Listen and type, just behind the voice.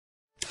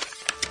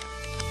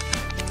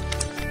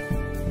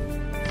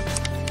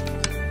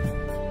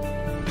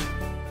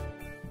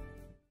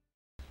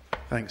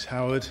Thanks,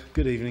 Howard.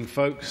 Good evening,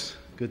 folks.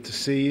 Good to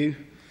see you.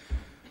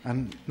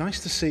 And nice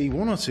to see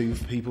one or two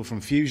people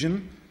from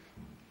Fusion.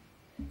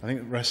 I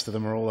think the rest of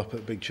them are all up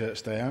at Big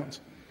Church Day Out.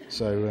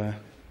 So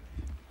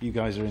you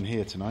guys are in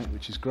here tonight,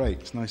 which is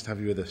great. It's nice to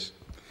have you with us.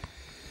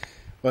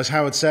 Well, as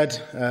Howard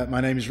said, my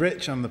name is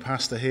Rich. I'm the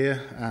pastor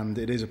here, and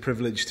it is a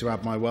privilege to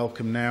add my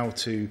welcome now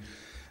to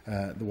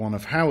the one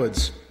of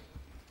Howard's.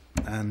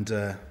 And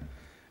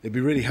it'd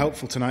be really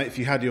helpful tonight if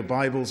you had your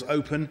Bibles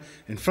open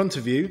in front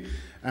of you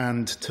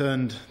and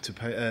turned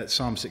to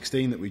Psalm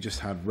 16 that we just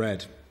had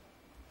read.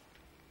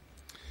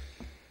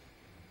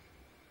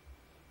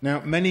 Now,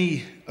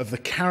 many of the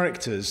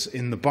characters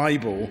in the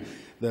Bible,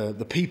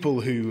 the people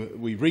who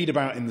we read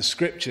about in the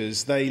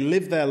Scriptures, they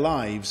live their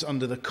lives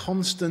under the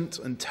constant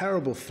and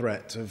terrible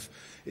threat of,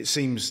 it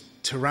seems,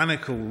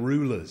 tyrannical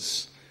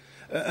rulers.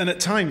 And at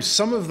times,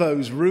 some of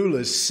those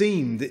rulers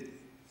seemed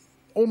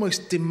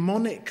almost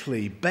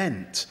demonically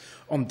bent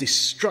on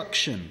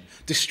destruction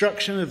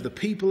of the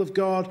people of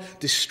God,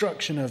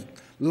 destruction of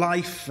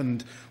life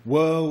and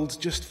world,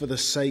 just for the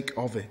sake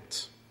of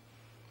it.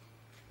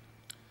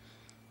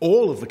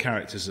 All of the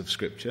characters of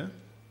Scripture,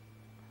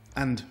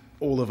 and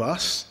all of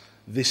us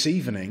this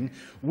evening,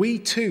 we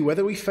too,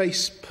 whether we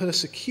face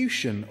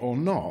persecution or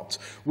not,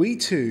 we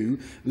too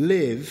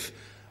live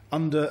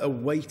under a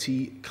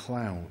weighty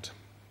cloud.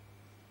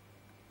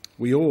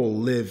 We all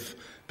live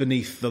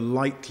beneath the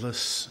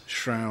lightless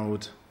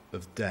shroud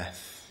of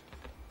death.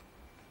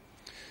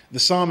 The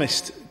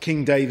psalmist,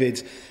 King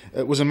David,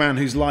 was a man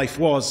whose life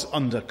was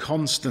under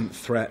constant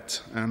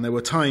threat, and there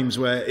were times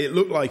where it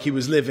looked like he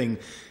was living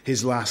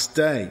his last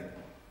day.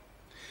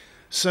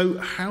 So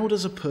how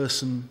does a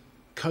person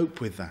cope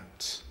with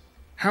that?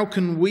 How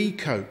can we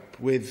cope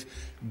with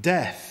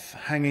death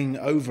hanging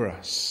over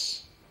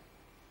us?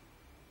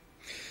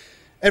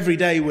 Every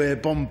day we're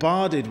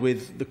bombarded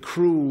with the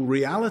cruel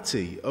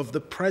reality of the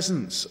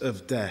presence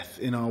of death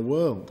in our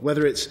world,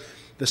 whether it's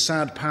the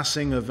sad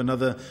passing of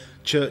another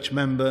church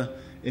member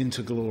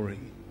into glory,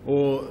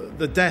 or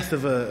the death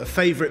of a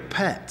favourite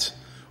pet,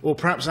 or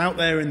perhaps out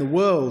there in the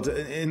world,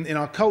 in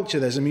our culture,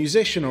 there's a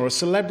musician or a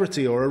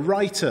celebrity or a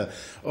writer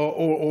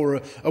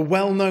or a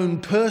well-known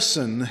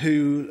person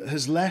who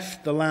has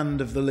left the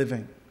land of the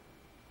living.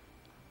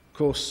 Of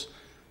course,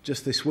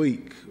 just this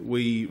week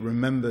we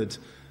remembered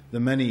the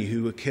many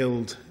who were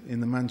killed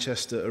in the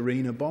Manchester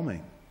Arena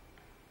bombing.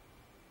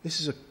 This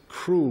is a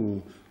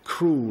cruel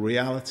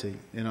reality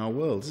in our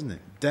world, isn't it?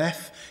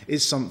 Death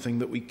is something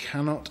that we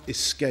cannot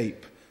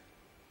escape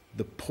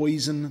the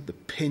poison, the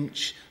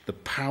pinch, the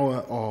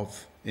power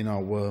of in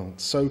our world.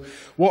 So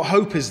what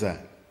hope is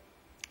there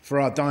for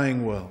our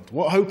dying world?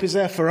 What hope is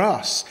there for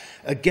us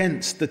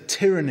against the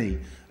tyranny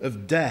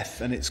of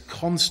death and its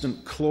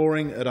constant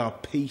clawing at our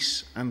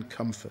peace and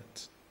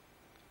comfort?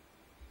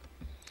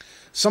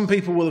 Some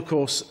people will, of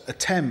course,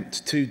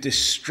 attempt to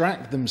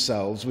distract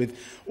themselves with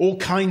all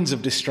kinds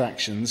of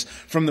distractions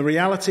from the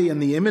reality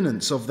and the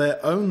imminence of their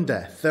own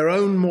death. Their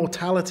own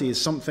mortality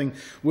is something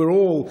we're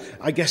all,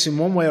 I guess, in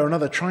one way or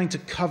another, trying to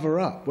cover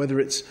up,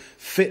 whether it's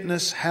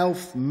fitness,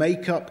 health,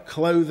 makeup,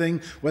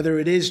 clothing, whether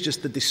it is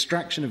just the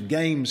distraction of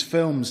games,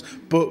 films,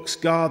 books,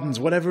 gardens,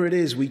 whatever it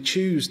is, we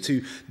choose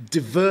to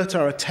divert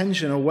our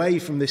attention away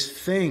from this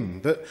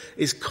thing that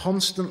is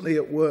constantly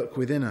at work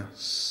within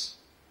us.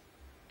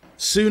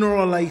 Sooner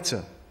or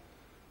later,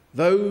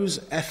 those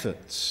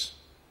efforts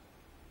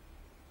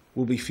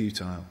will be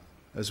futile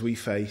as we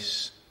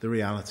face the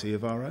reality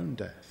of our own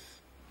death.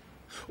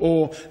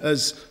 Or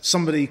as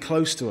somebody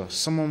close to us,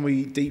 someone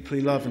we deeply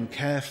love and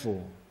care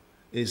for,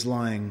 is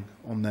lying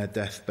on their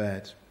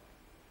deathbed.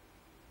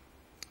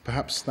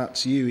 Perhaps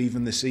that's you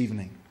even this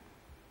evening.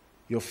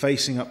 You're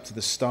facing up to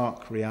the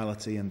stark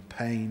reality and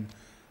pain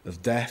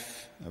of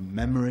death and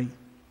memory.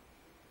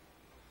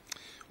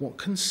 What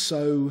can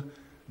so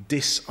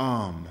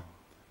disarm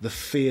the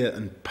fear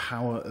and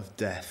power of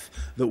death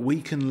that we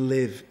can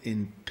live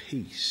in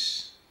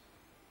peace?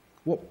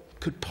 What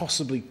could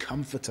possibly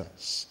comfort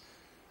us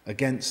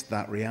against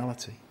that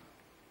reality?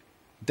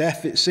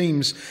 Death, it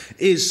seems,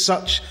 is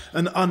such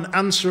an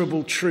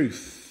unanswerable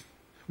truth.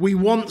 We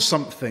want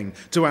something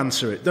to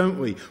answer it, don't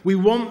we? We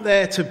want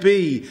there to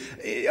be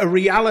a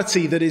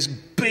reality that is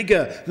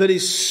bigger, that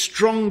is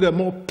stronger,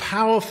 more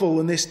powerful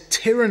than this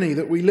tyranny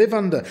that we live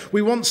under.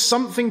 We want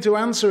something to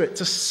answer it,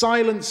 to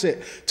silence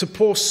it, to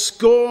pour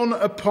scorn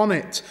upon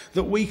it,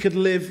 that we could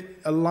live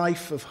a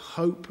life of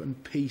hope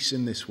and peace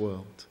in this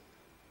world.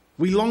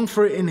 We long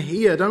for it in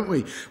here, don't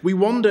we? We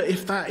wonder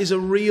if that is a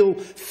real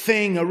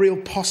thing, a real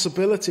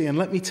possibility. And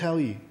let me tell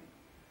you,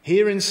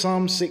 here in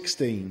Psalm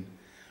 16,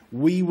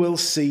 we will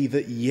see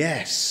that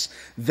yes,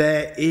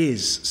 there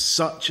is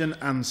such an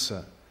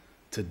answer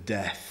to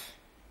death.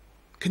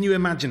 Can you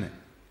imagine it?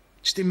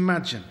 Just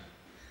imagine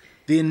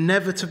the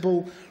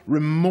inevitable,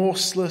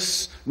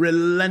 remorseless,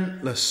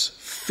 relentless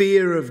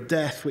fear of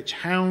death which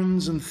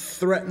hounds and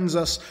threatens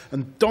us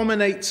and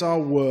dominates our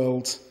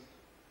world,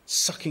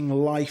 sucking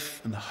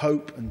life and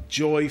hope and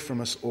joy from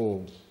us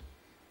all.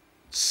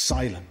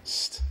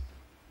 Silenced,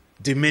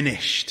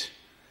 diminished,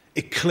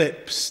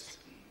 eclipsed,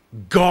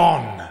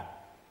 gone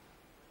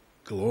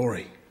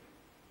glory.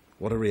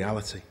 What a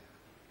reality.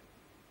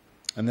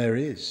 And there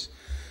is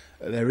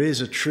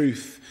a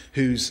truth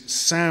whose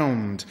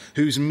sound,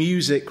 whose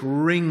music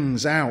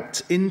rings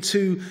out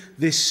into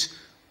this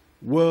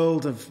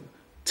world of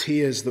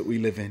tears that we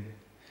live in.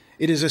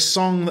 It is a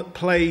song that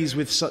plays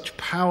with such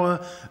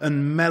power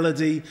and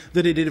melody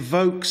that it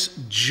evokes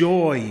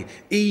joy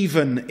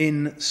even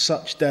in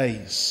such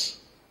days.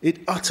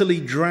 It utterly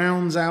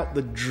drowns out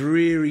the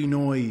dreary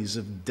noise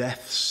of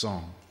death's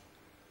song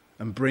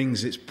and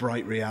brings its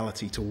bright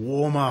reality to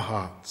warm our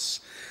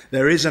hearts.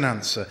 There is an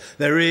answer.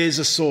 There is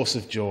a source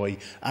of joy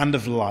and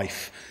of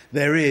life.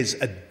 There is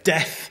a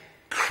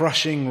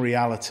death-crushing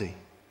reality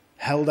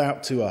held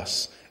out to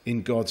us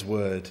in God's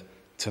word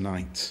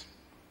tonight.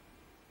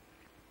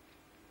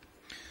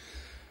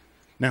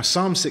 Now,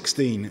 Psalm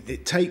 16,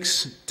 it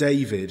takes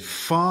David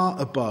far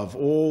above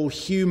all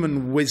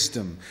human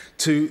wisdom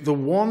to the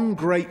one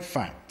great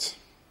fact,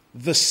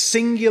 the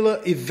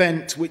singular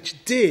event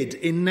which did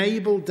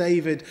enable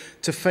David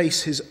to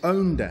face his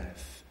own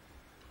death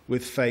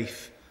with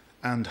faith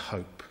and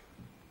hope.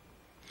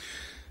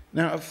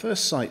 Now, at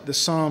first sight, the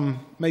psalm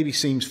maybe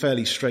seems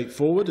fairly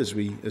straightforward as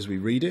we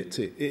read it.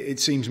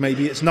 It seems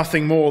maybe it's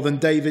nothing more than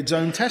David's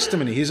own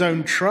testimony, his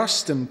own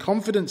trust and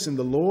confidence in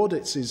the Lord.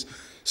 It's his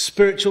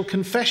spiritual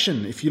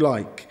confession, if you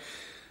like,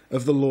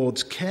 of the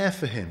Lord's care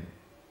for him.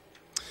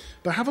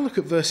 But have a look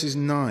at verses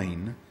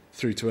 9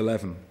 through to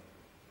 11.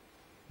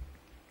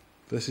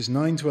 Verses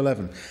 9 to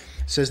 11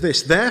 says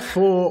this: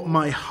 "Therefore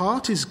my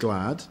heart is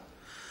glad,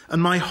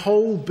 and my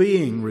whole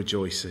being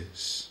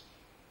rejoices.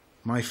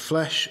 My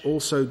flesh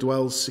also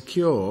dwells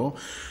secure,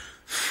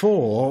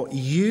 for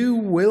you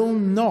will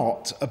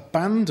not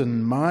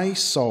abandon my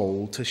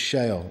soul to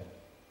Sheol,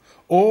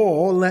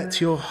 or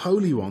let your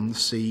Holy One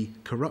see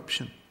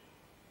corruption.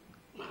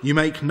 You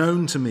make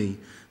known to me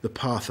the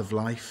path of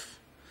life.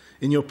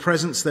 In your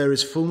presence there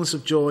is fullness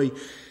of joy.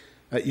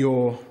 At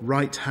your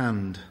right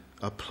hand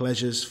are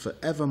pleasures for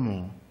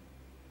evermore."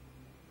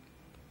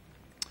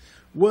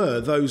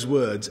 Were those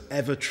words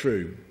ever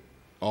true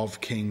of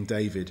King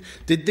David?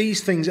 Did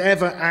these things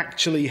ever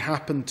actually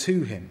happen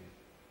to him?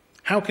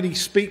 How could he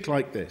speak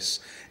like this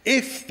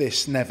if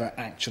this never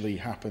actually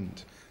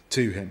happened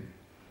to him?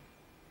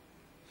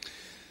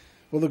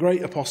 Well, the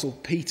great apostle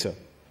Peter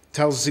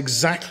tells us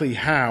exactly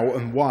how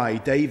and why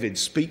David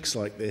speaks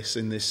like this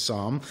in this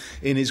psalm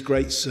in his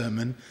great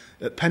sermon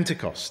at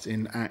Pentecost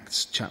in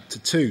Acts chapter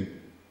 2.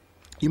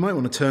 You might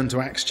want to turn to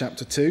Acts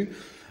chapter 2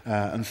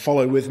 and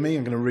follow with me.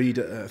 I'm going to read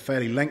a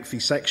fairly lengthy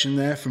section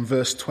there from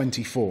verse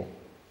 24.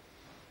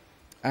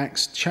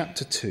 Acts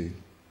chapter 2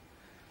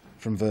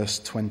 from verse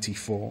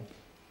 24.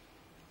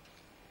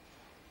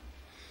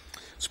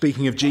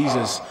 Speaking of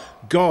Jesus,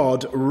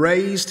 God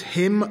raised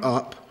him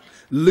up,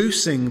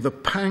 loosing the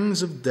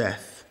pangs of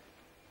death,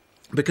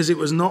 because it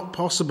was not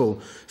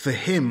possible for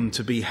him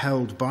to be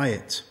held by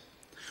it.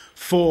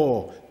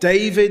 For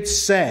David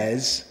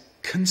says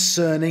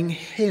concerning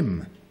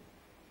him,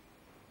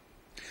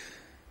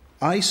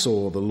 "I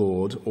saw the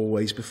Lord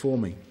always before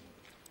me,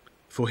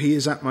 for he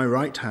is at my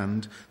right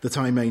hand, that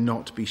I may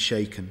not be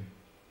shaken.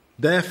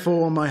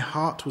 Therefore my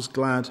heart was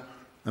glad,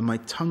 and my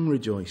tongue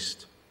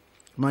rejoiced.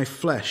 My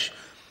flesh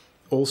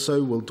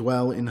also will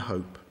dwell in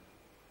hope.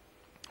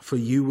 For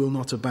you will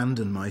not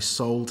abandon my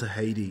soul to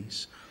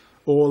Hades,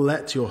 or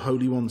let your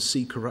Holy One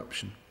see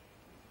corruption.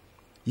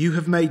 You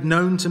have made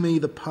known to me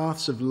the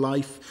paths of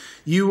life.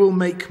 You will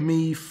make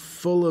me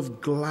full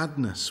of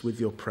gladness with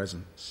your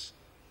presence."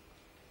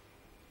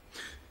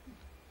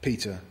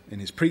 Peter, in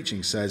his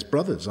preaching, says,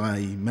 "Brothers,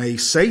 I may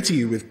say to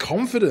you with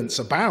confidence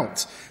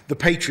about the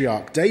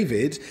patriarch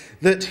David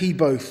that he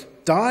both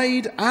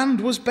died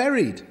and was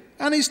buried,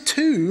 and his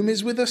tomb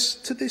is with us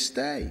to this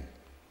day.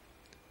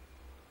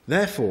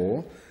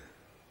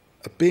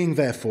 Being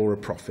therefore a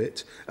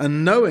prophet,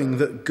 and knowing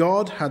that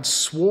God had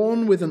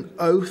sworn with an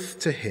oath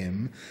to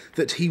him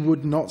that he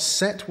would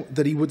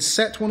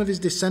set one of his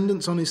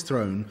descendants on his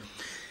throne,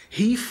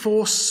 he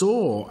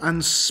foresaw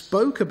and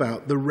spoke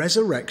about the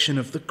resurrection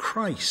of the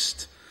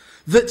Christ,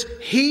 that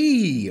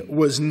he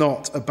was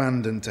not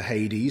abandoned to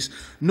Hades,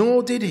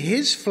 nor did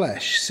his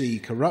flesh see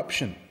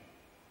corruption.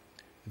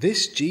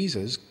 This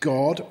Jesus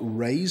God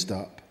raised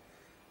up,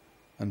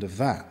 and of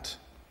that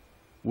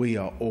we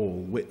are all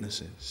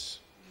witnesses."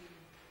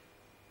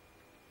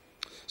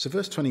 So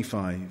verse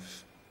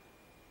 25,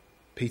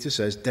 Peter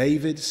says,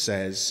 David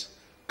says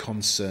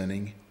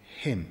concerning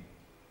him,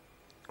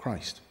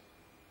 Christ.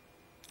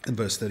 And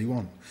verse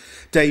 31,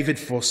 David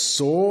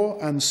foresaw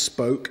and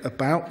spoke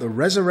about the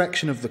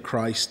resurrection of the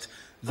Christ,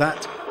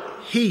 that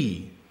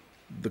he,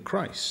 the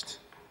Christ,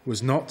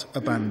 was not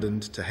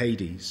abandoned to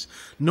Hades,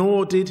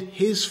 nor did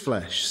his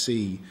flesh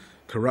see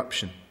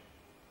corruption.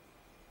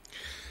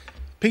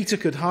 Peter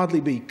could hardly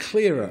be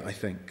clearer, I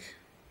think.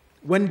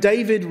 When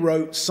David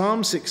wrote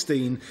Psalm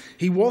 16,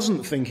 he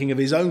wasn't thinking of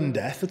his own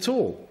death at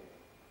all.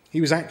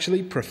 He was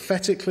actually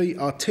prophetically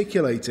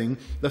articulating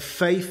the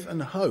faith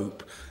and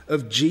hope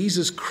of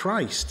Jesus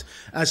Christ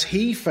as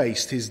he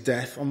faced his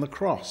death on the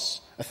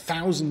cross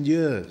 1,000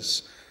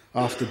 years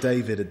after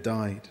David had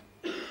died.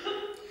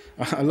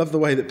 I love the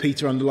way that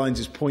Peter underlines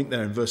his point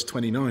there in verse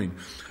 29.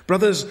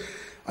 Brothers,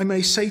 I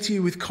may say to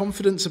you with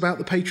confidence about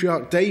the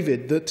patriarch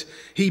David that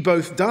he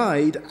both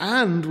died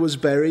and was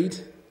buried,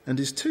 and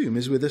his tomb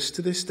is with us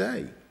to this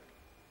day.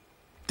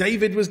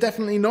 David was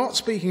definitely not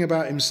speaking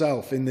about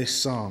himself in this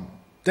psalm.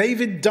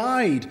 David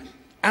died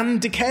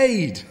and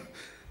decayed.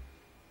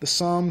 The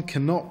psalm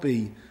cannot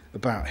be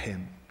about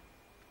him.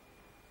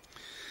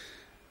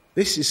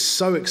 This is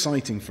so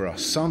exciting for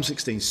us. Psalm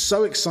 16,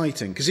 so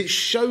exciting, because it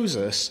shows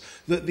us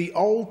that the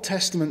Old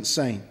Testament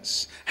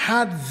saints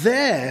had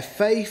their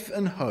faith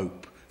and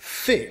hope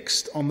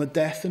fixed on the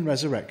death and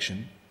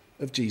resurrection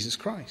of Jesus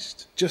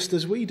Christ, just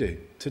as we do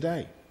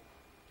today.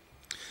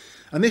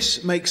 And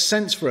this makes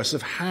sense for us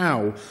of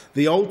how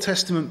the Old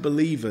Testament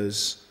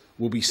believers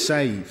will be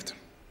saved.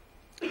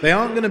 They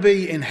aren't going to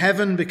be in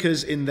heaven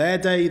because in their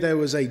day there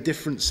was a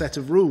different set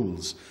of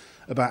rules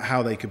about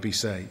how they could be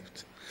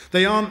saved.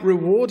 They aren't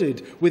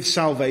rewarded with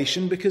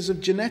salvation because of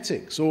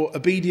genetics or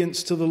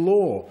obedience to the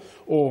law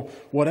or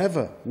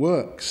whatever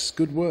works,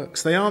 good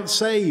works. They aren't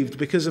saved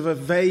because of a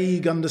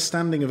vague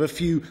understanding of a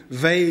few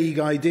vague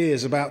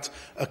ideas about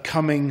a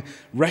coming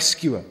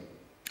rescuer.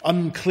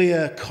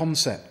 Unclear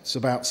concepts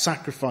about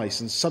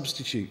sacrifice and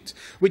substitute,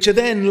 which are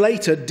then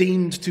later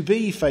deemed to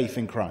be faith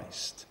in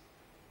Christ.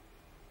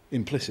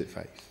 Implicit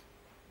faith.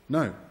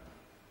 No.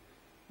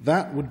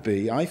 That would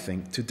be, I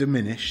think, to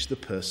diminish the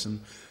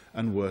person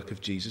and work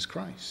of Jesus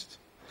Christ.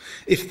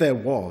 If there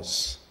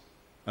was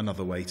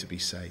another way to be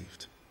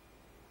saved.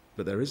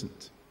 But there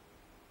isn't.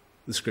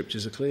 The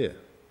scriptures are clear.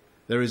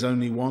 There is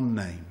only one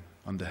name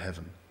under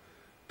heaven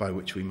by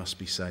which we must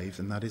be saved,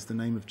 and that is the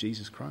name of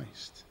Jesus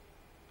Christ.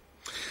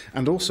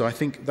 And also, I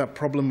think that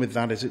problem with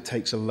that is it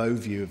takes a low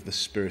view of the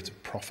spirit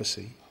of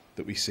prophecy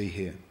that we see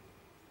here.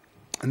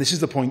 And this is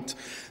the point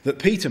that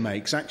Peter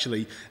makes,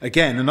 actually,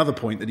 again, another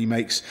point that he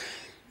makes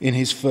in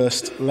his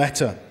first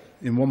letter.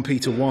 In 1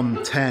 Peter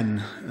 1,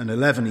 10 and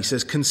 11, he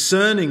says,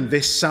 concerning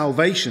this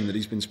salvation that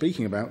he's been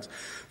speaking about,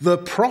 the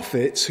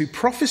prophets who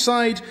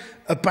prophesied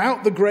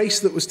about the grace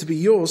that was to be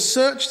yours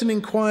searched and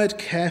inquired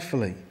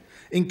carefully,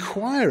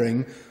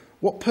 inquiring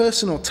what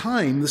person or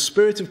time the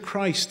Spirit of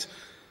Christ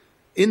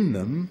in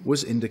them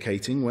was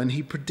indicating when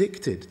he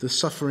predicted the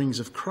sufferings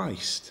of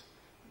Christ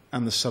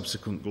and the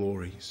subsequent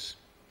glories.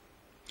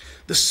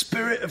 The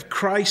Spirit of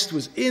Christ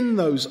was in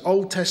those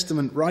Old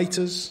Testament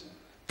writers,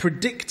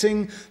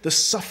 predicting the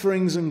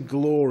sufferings and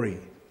glory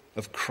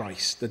of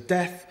Christ, the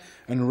death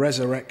and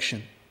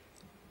resurrection.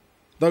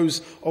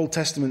 Those Old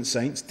Testament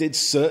saints did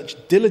search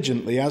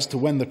diligently as to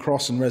when the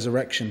cross and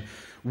resurrection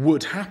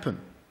would happen.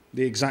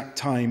 The exact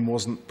time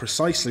wasn't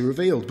precisely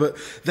revealed, but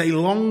they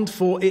longed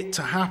for it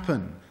to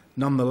happen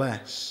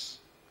nonetheless.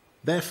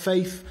 Their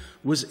faith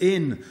was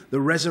in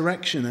the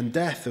resurrection and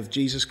death of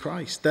Jesus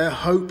Christ. Their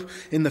hope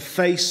in the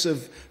face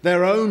of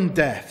their own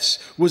deaths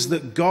was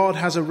that God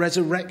has a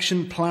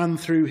resurrection plan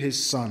through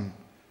his Son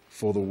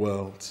for the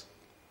world.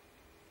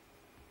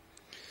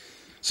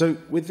 So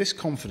with this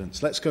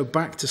confidence, let's go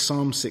back to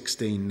Psalm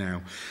 16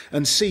 now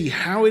and see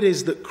how it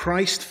is that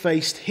Christ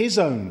faced his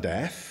own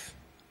death.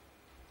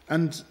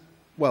 And,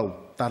 well,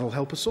 that'll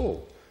help us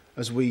all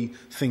as we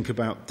think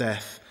about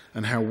death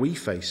and how we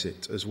face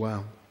it as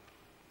well.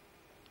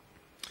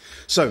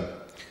 So,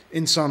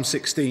 in Psalm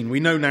 16,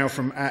 we know now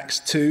from Acts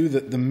 2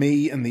 that the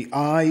me and the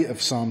I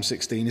of Psalm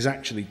 16 is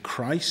actually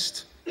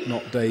Christ,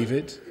 not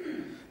David.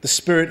 The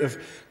Spirit of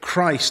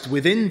Christ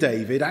within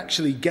David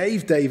actually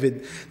gave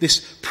David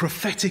this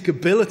prophetic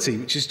ability,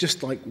 which is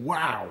just like,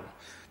 wow,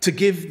 to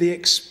give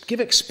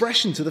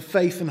expression to the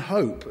faith and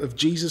hope of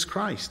Jesus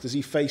Christ as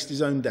he faced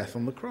his own death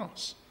on the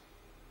cross.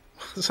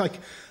 It's like,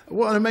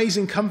 what an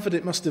amazing comfort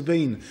it must have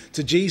been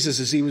to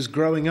Jesus as he was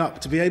growing up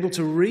to be able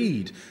to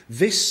read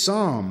this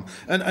psalm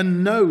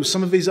and know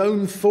some of his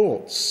own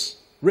thoughts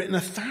written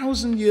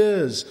 1,000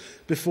 years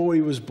before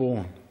he was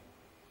born.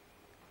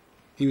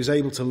 He was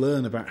able to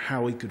learn about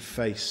how he could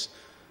face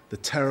the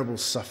terrible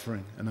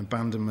suffering and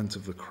abandonment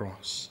of the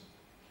cross.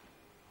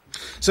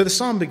 So the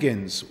psalm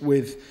begins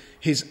with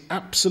his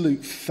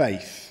absolute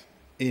faith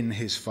in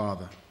his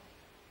Father.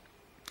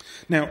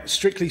 Now,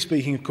 strictly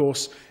speaking, of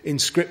course, in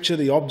Scripture,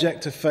 the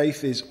object of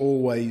faith is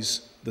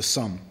always the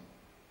Son.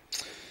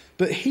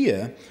 But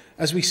here,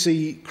 as we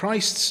see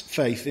Christ's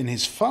faith in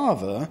his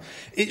Father,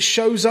 it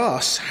shows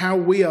us how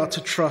we are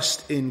to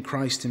trust in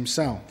Christ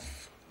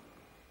himself.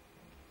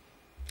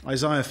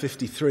 Isaiah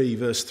 53,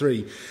 verse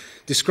 3,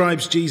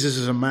 describes Jesus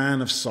as a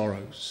man of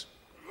sorrows,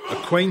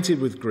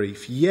 acquainted with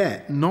grief,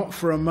 yet not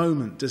for a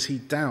moment does he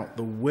doubt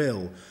the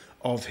will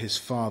of his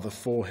Father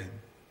for him.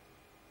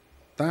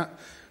 That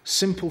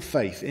simple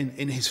faith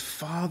in his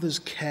Father's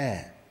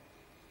care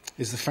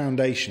is the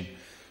foundation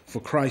for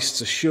Christ's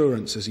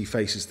assurance as he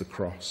faces the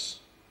cross.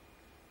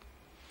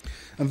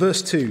 And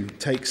verse 2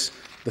 takes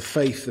the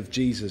faith of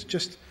Jesus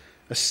just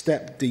a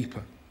step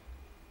deeper.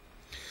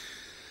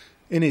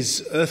 In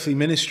his earthly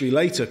ministry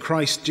later,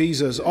 Christ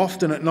Jesus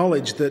often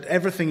acknowledged that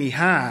everything he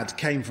had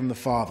came from the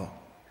Father.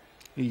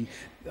 He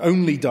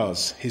only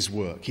does his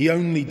work. He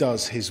only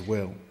does his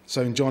will.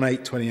 So in John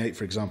 8:28,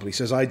 for example, he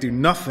says, I do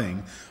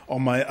nothing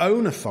on my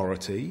own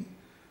authority,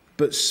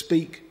 but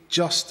speak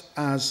just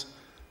as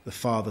the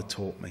Father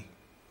taught me.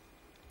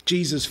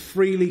 Jesus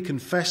freely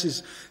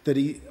confesses that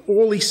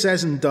all he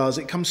says and does,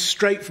 it comes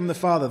straight from the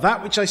Father.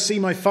 That which I see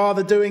my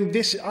Father doing,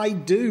 this I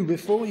do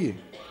before you.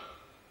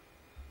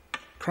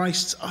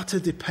 Christ's utter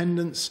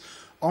dependence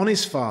on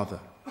his Father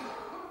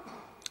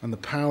and the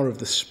power of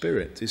the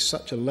Spirit is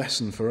such a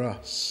lesson for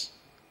us.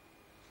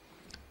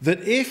 That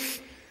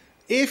if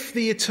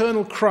the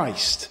eternal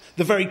Christ,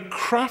 the very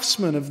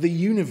craftsman of the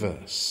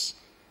universe,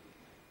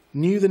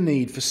 knew the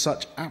need for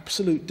such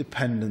absolute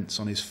dependence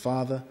on his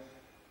Father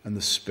and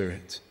the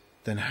Spirit,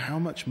 then how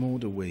much more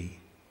do we?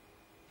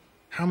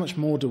 How much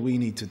more do we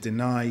need to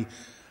deny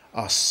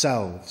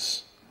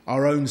ourselves,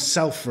 our own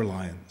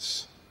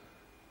self-reliance,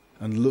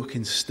 and look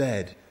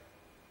instead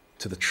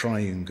to the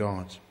triune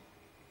God?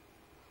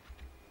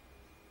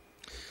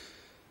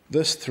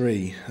 Verse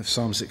 3 of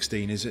Psalm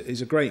 16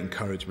 is a great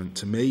encouragement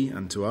to me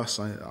and to us,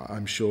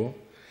 I'm sure,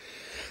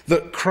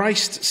 that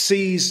Christ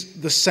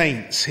sees the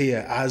saints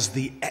here as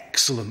the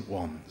excellent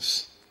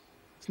ones.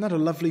 Isn't that a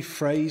lovely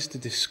phrase to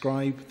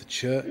describe the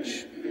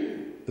church,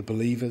 the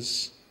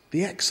believers,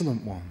 the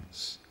excellent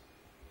ones?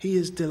 He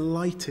is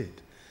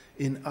delighted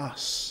in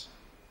us.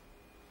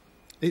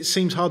 It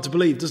seems hard to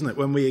believe, doesn't it,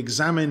 when we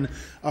examine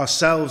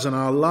ourselves and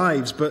our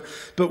lives, but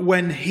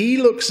when he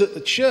looks at the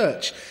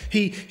church,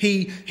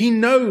 he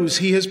knows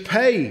he has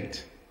paid.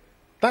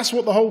 That's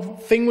what the whole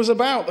thing was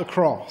about, the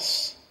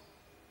cross.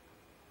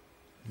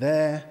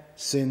 Their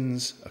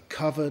sins are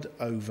covered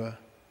over.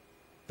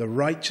 The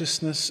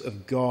righteousness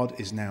of God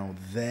is now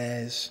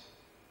theirs.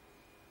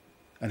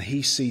 And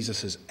he sees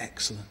us as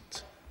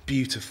excellent,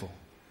 beautiful,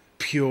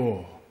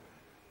 pure,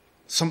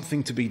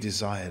 something to be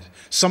desired,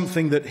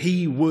 something that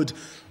he would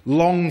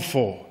long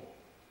for.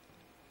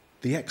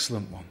 The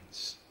excellent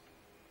ones.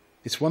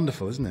 It's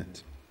wonderful, isn't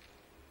it?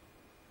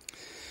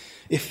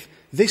 If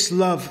this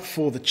love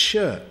for the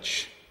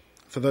church,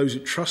 for those who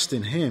trust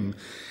in him,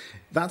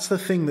 that's the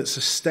thing that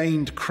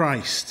sustained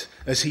Christ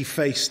as he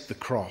faced the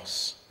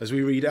cross, as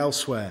we read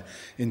elsewhere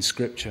in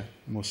Scripture.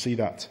 And we'll see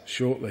that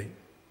shortly.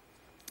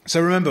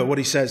 So remember what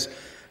he says,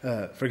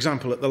 for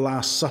example, at the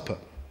Last Supper.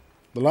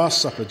 The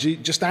Last Supper,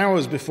 just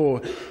hours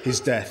before his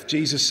death,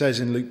 Jesus says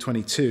in Luke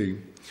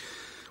 22,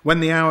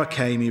 when the hour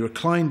came, he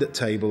reclined at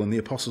table and the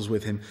apostles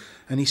with him,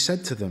 and he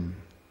said to them,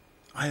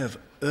 I have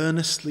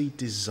earnestly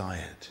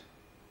desired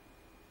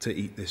to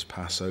eat this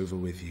Passover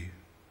with you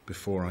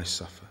before I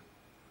suffer.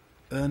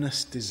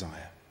 Earnest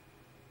desire.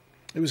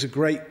 It was a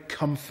great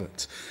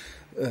comfort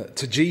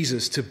to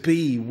Jesus to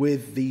be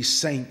with these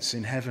saints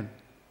in heaven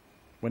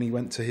when he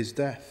went to his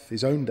death,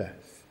 his own death.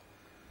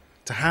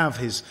 To have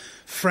his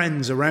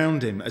friends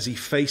around him as he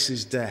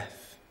faces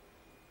death.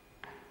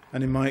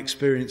 And in my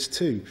experience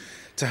too,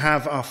 to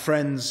have our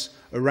friends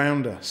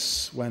around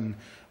us when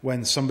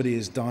somebody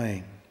is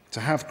dying. To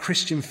have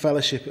Christian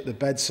fellowship at the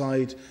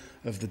bedside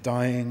of the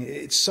dying.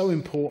 It's so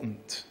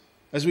important.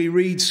 As we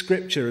read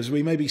Scripture, as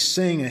we maybe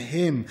sing a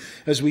hymn,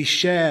 as we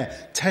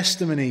share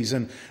testimonies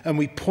and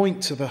we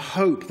point to the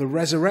hope, the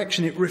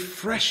resurrection, it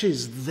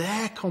refreshes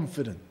their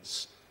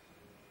confidence.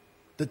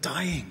 The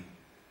dying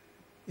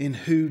in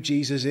who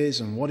Jesus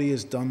is and what he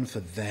has done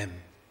for them.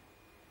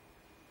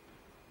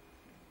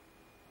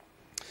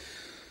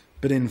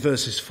 But in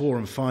verses 4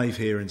 and 5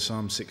 here in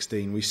Psalm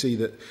 16, we see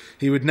that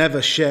he would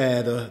never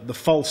share the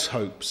false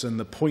hopes and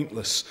the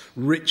pointless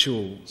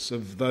rituals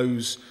of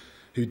those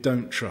who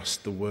don't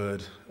trust the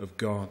word of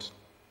God.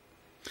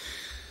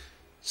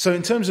 So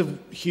in terms of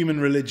human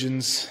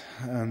religions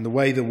and the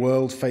way the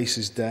world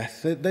faces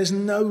death, there's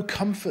no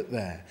comfort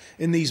there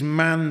in these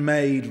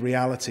man-made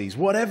realities,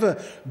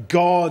 whatever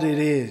God it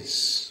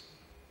is.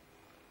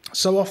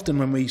 So often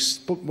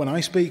when I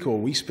speak or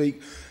we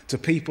speak to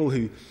people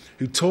who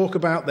talk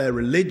about their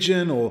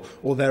religion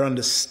or their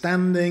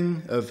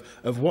understanding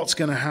of what's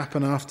going to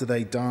happen after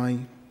they die,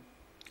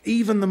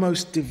 even the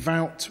most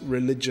devout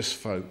religious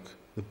folk,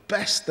 the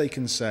best they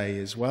can say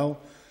is, well,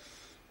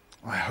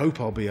 I hope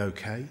I'll be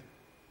okay,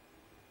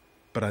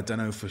 but I don't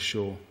know for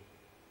sure.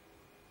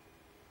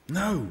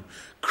 No,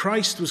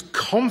 Christ was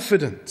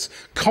confident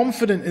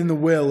in the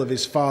will of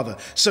his Father.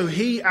 So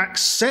he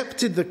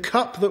accepted the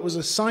cup that was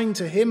assigned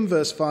to him,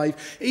 verse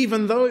 5,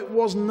 even though it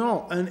was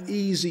not an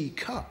easy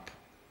cup.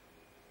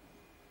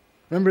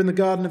 Remember in the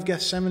Garden of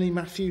Gethsemane,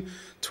 Matthew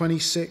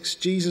 26,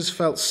 Jesus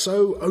felt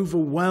so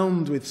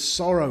overwhelmed with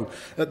sorrow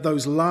at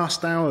those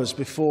last hours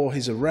before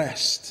his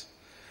arrest.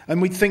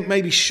 And we'd think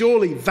maybe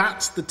surely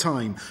that's the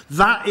time.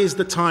 That is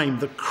the time,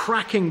 the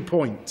cracking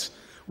point,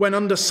 when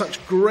under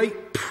such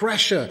great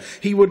pressure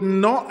he would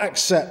not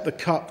accept the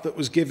cup that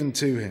was given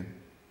to him.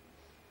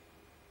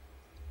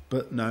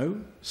 But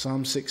no,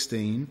 Psalm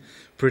 16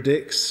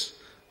 predicts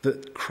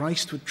that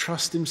Christ would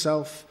trust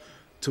himself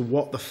to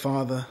what the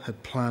Father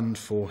had planned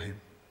for him.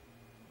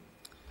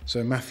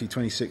 So in Matthew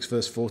 26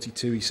 verse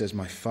 42 he says,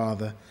 my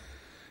Father,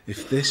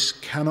 if this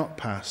cannot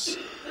pass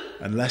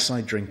unless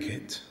I drink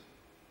it,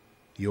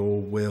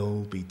 your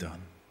will be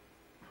done.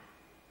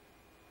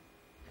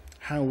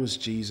 how was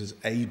Jesus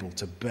able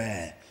to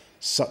bear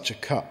such a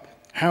cup?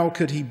 How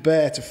could he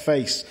bear to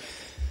face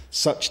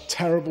such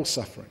terrible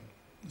suffering,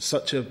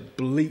 such a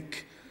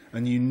bleak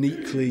and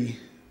uniquely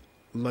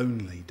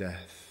lonely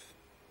death?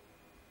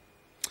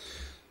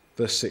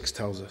 Verse 6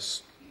 tells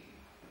us,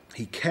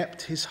 he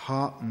kept his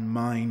heart and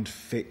mind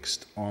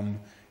fixed on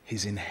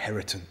his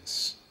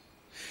inheritance.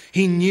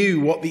 He knew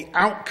what the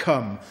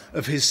outcome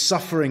of his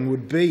suffering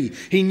would be.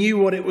 He knew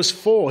what it was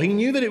for. He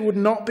knew that it would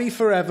not be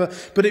forever,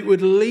 but it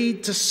would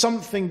lead to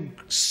something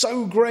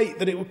so great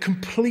that it would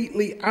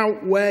completely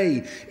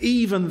outweigh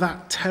even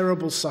that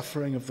terrible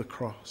suffering of the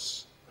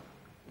cross.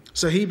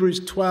 So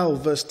Hebrews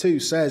 12 verse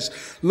 2 says,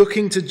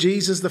 looking to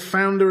Jesus, the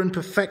founder and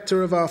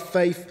perfecter of our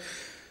faith,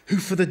 who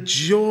for the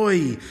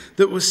joy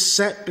that was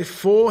set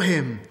before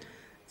him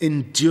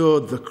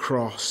endured the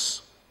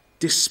cross,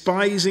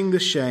 despising the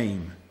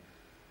shame,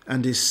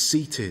 and is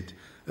seated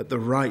at the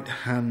right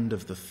hand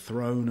of the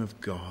throne of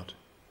God.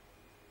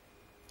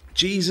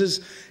 Jesus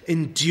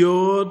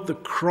endured the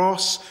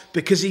cross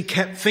because he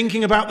kept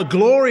thinking about the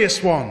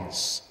glorious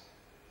ones,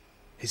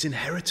 his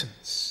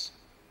inheritance,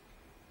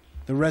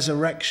 the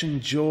resurrection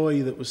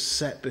joy that was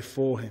set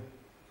before him.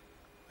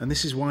 And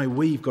this is why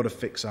we've got to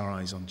fix our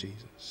eyes on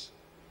Jesus.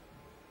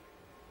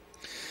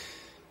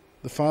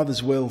 The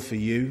Father's will for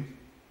you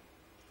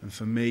and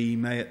for me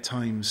may at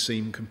times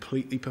seem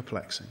completely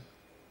perplexing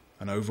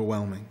and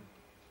overwhelming,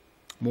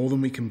 more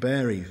than we can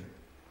bear even.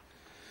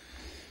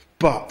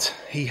 But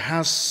he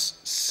has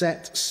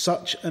set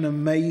such an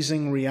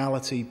amazing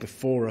reality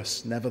before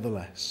us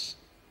nevertheless.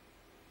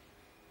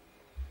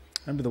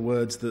 Remember the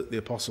words that the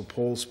Apostle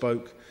Paul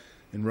spoke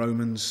in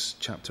Romans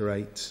chapter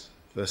 8,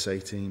 verse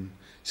 18. He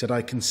said,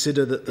 I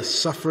consider that the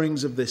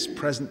sufferings of this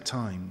present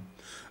time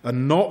are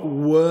not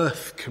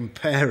worth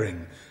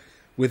comparing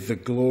with the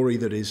glory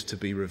that is to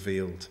be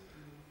revealed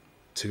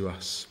to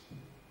us.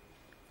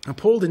 And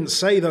Paul didn't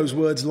say those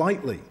words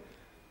lightly.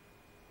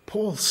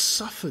 Paul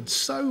suffered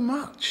so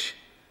much.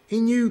 He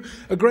knew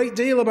a great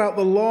deal about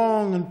the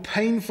long and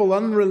painful,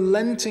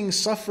 unrelenting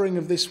suffering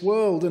of this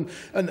world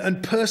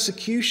and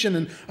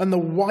persecution and the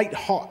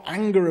white-hot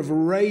anger of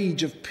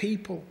rage of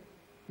people.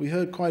 We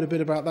heard quite a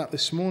bit about that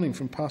this morning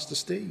from Pastor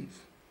Steve.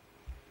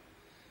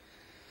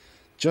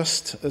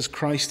 Just as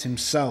Christ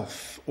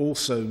himself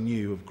also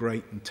knew of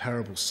great and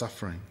terrible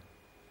suffering.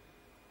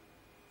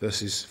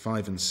 Verses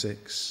 5 and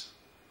 6.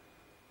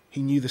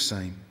 He knew the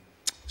same.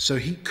 So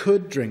he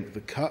could drink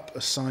the cup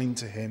assigned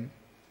to him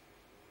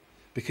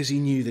because he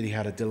knew that he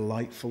had a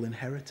delightful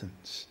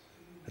inheritance.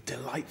 A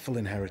delightful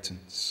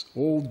inheritance.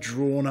 All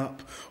drawn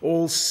up,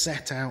 all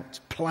set out,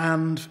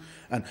 planned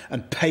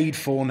and paid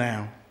for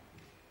now.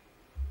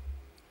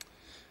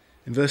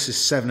 In verses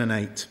 7 and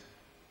 8,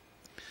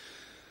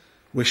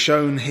 we're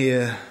shown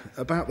here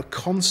about the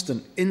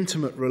constant,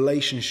 intimate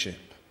relationship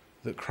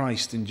that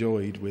Christ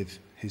enjoyed with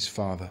his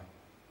Father.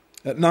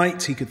 At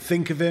night, he could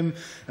think of him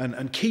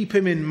and keep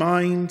him in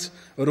mind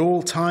at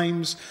all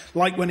times.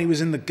 Like when he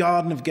was in the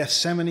Garden of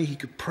Gethsemane, he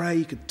could pray,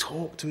 he could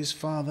talk to his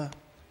Father.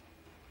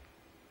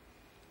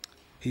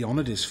 He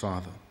honoured his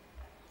Father,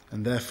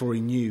 and therefore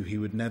he knew he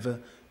would never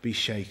be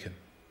shaken.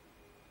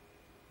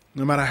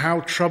 No matter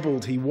how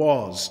troubled he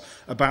was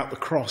about the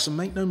cross, and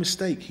make no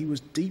mistake, he was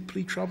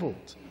deeply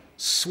troubled,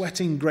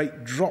 sweating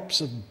great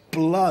drops of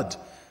blood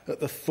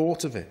at the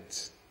thought of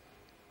it.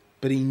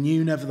 But he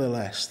knew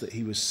nevertheless that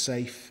he was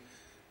safe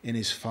in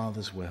his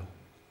Father's will.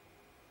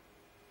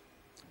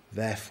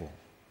 Therefore,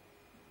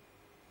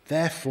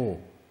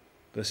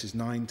 verses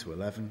 9 to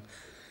 11,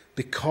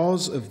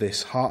 because of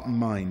this heart and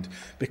mind,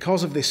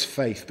 because of this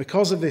faith,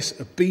 because of this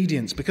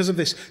obedience, because of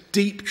this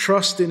deep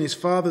trust in his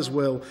Father's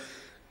will,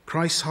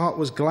 Christ's heart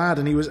was glad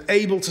and he was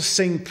able to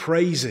sing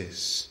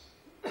praises.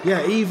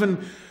 Yeah,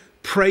 even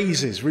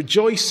praises,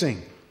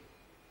 rejoicing,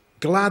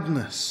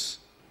 gladness,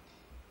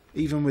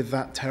 even with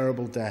that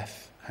terrible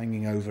death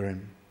hanging over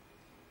him.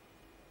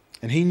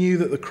 And he knew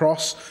that the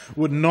cross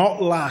would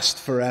not last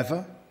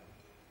forever.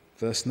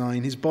 Verse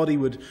 9, his body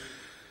would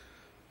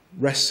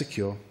rest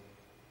secure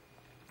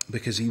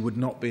because he would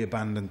not be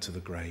abandoned to the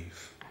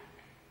grave.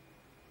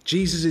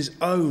 Jesus'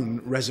 own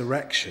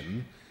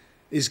resurrection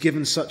is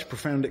given such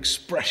profound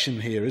expression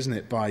here, isn't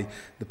it, by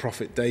the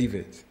prophet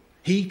David.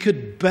 He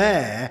could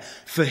bear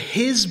for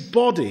his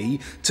body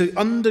to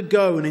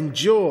undergo and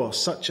endure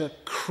such a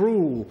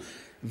cruel,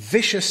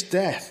 vicious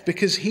death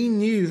because he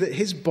knew that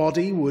his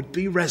body would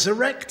be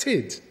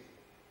resurrected,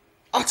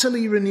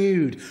 utterly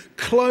renewed,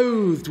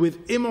 clothed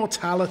with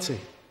immortality.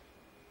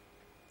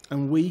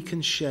 And we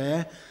can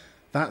share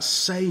that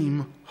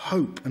same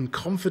hope and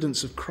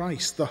confidence of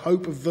Christ, the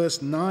hope of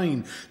verse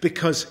 9,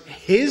 because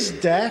his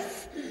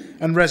death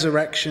and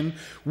resurrection,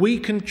 we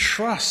can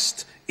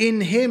trust in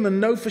him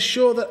and know for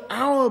sure that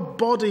our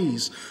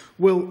bodies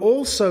will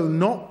also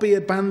not be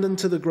abandoned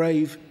to the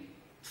grave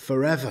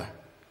forever.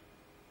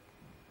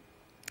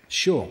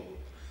 Sure,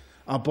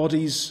 our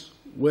bodies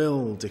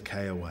will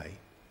decay away,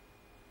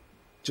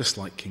 just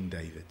like King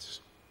David's.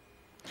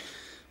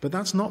 But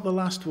that's not the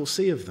last we'll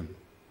see of them.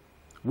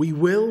 We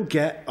will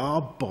get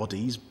our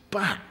bodies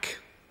back.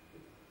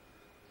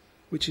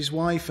 Which is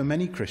why for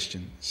many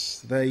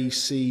Christians they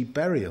see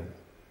burial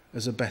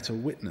as a better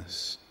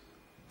witness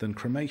than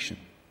cremation.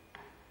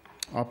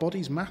 Our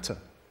bodies matter.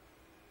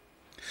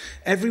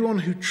 Everyone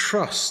who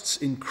trusts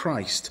in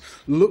Christ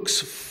looks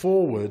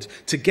forward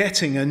to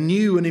getting a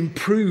new and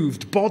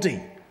improved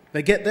body.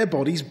 They get their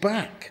bodies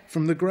back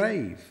from the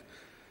grave.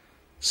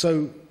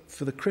 So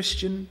for the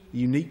Christian,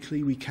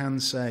 uniquely we can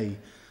say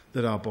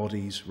that our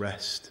bodies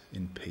rest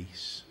in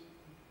peace.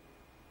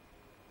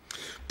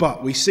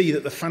 But we see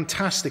that the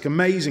fantastic,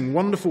 amazing,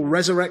 wonderful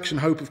resurrection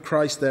hope of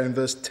Christ there in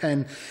verse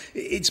 10,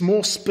 it's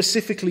more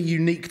specifically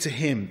unique to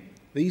him.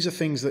 These are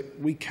things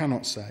that we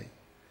cannot say.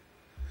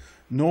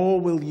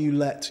 Nor will you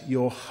let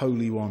your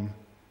Holy One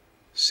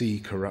see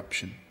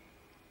corruption.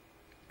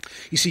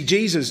 You see,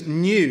 Jesus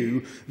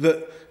knew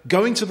that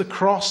going to the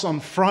cross on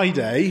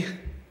Friday,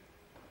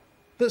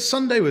 that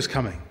Sunday was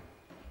coming.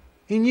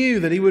 He knew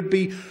that he would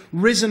be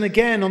risen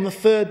again on the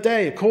third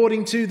day,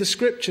 according to the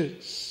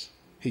Scriptures.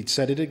 He'd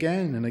said it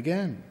again and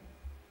again.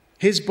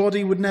 His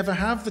body would never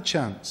have the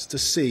chance to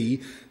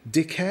see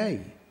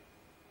decay.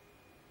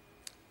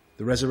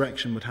 The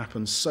resurrection would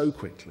happen so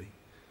quickly.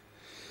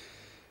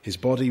 His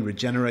body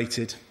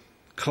regenerated,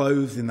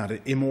 clothed in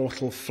that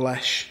immortal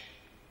flesh,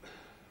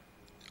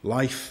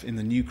 life in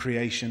the new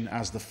creation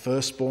as the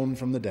firstborn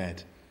from the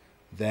dead.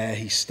 There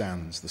he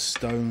stands, the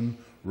stone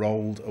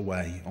rolled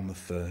away on the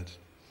third.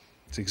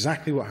 It's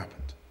exactly what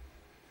happened.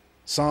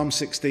 Psalm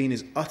 16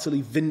 is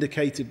utterly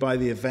vindicated by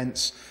the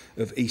events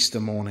of Easter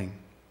morning.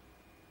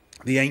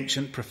 The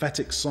ancient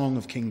prophetic song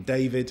of King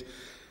David,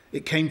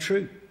 it came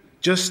true,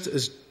 just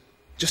as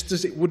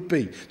it would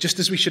be, just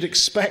as we should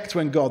expect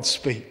when God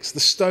speaks.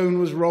 The stone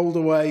was rolled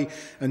away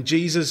and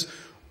Jesus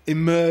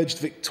emerged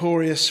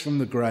victorious from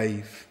the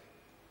grave.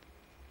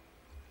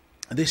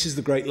 And this is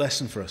the great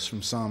lesson for us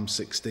from Psalm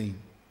 16.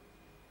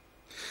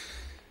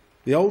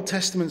 The Old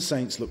Testament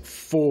saints looked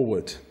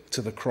forward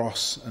to the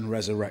cross and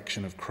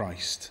resurrection of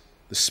Christ.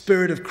 The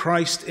Spirit of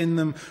Christ in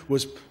them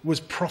was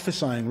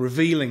prophesying,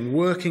 revealing,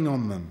 working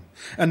on them.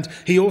 And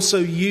he also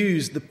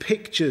used the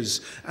pictures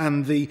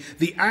and the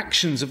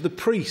actions of the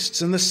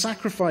priests and the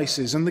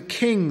sacrifices and the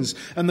kings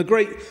and the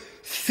great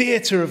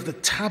theatre of the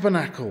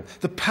tabernacle,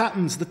 the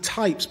patterns, the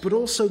types, but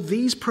also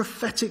these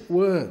prophetic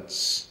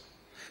words,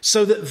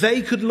 so that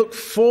they could look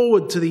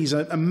forward to these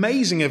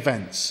amazing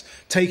events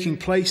taking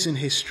place in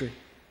history.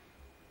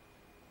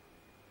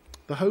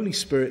 The Holy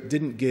Spirit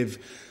didn't give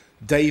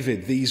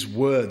David these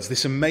words,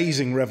 this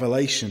amazing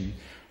revelation,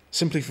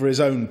 simply for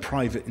his own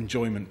private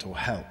enjoyment or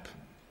help.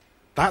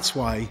 That's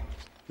why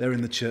they're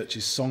in the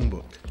church's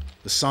songbook,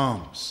 the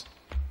Psalms.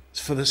 It's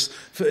for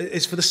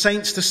the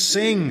saints to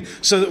sing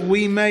so that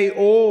we may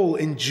all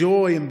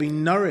enjoy and be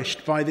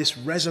nourished by this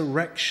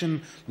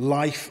resurrection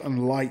life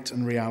and light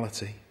and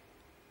reality.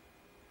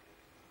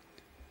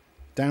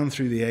 Down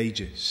through the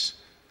ages,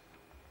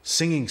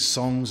 singing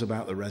songs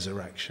about the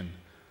resurrection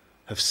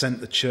have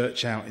sent the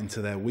church out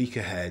into their week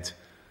ahead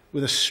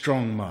with a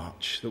strong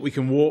march, that we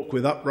can walk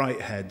with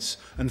upright heads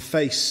and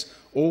face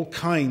all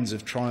kinds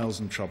of trials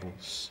and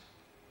troubles.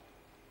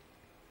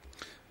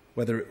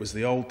 Whether it was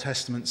the Old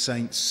Testament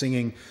saints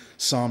singing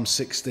Psalm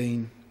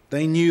 16,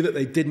 they knew that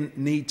they didn't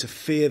need to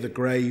fear the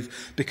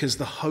grave because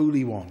the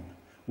Holy One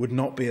would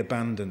not be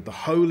abandoned. The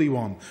Holy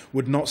One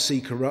would not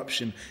see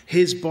corruption.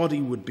 His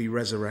body would be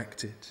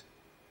resurrected.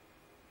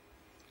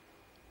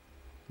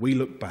 We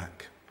look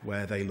back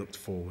where they looked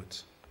forward.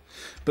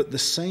 But the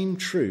same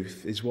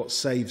truth is what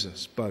saves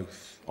us,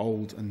 both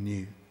old and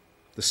new.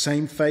 The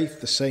same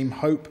faith, the same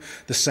hope,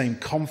 the same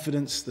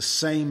confidence, the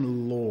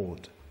same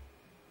Lord.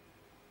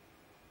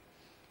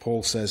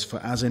 Paul says, "For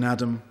as in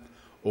Adam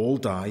all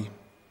die,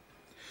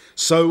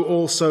 so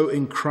also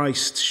in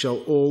Christ shall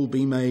all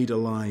be made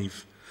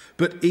alive,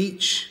 but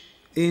each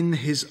in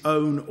his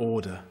own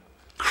order.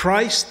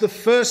 Christ the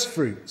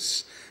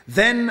firstfruits,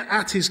 then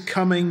at his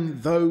coming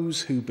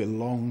those who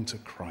belong to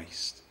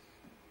Christ."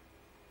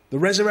 The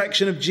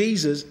resurrection of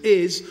Jesus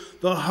is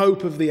the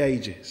hope of the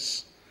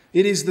ages.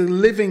 It is the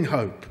living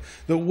hope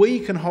that we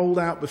can hold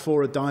out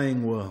before a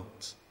dying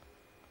world.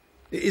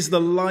 It is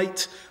the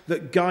light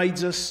that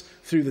guides us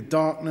through the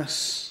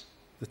darkness,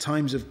 the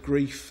times of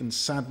grief and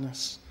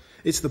sadness.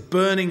 It's the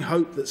burning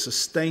hope that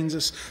sustains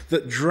us,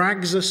 that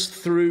drags us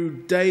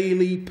through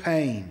daily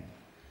pain.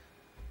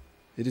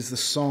 It is the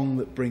song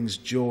that brings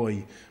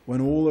joy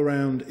when all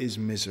around is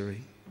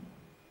misery.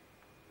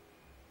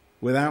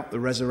 Without the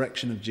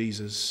resurrection of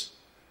Jesus,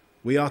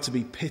 we are to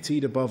be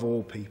pitied above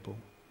all people.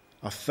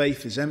 Our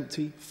faith is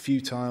empty,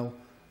 futile,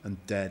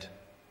 and dead.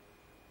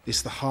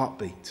 It's the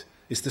heartbeat.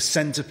 It's the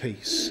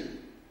centerpiece.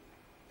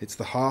 It's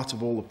the heart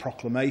of all the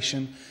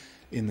proclamation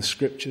in the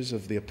scriptures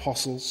of the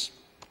apostles.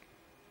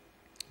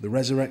 The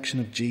resurrection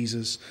of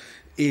Jesus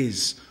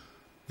is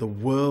the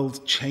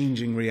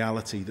world-changing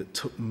reality that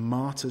took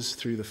martyrs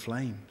through the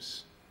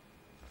flames.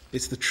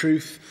 It's the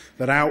truth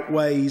that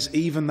outweighs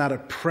even that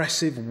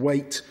oppressive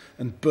weight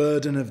and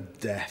burden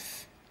of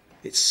death.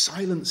 It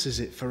silences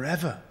it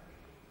forever.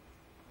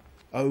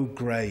 O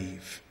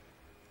grave,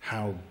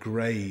 how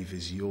grave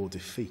is your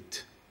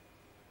defeat.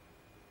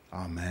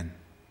 Amen.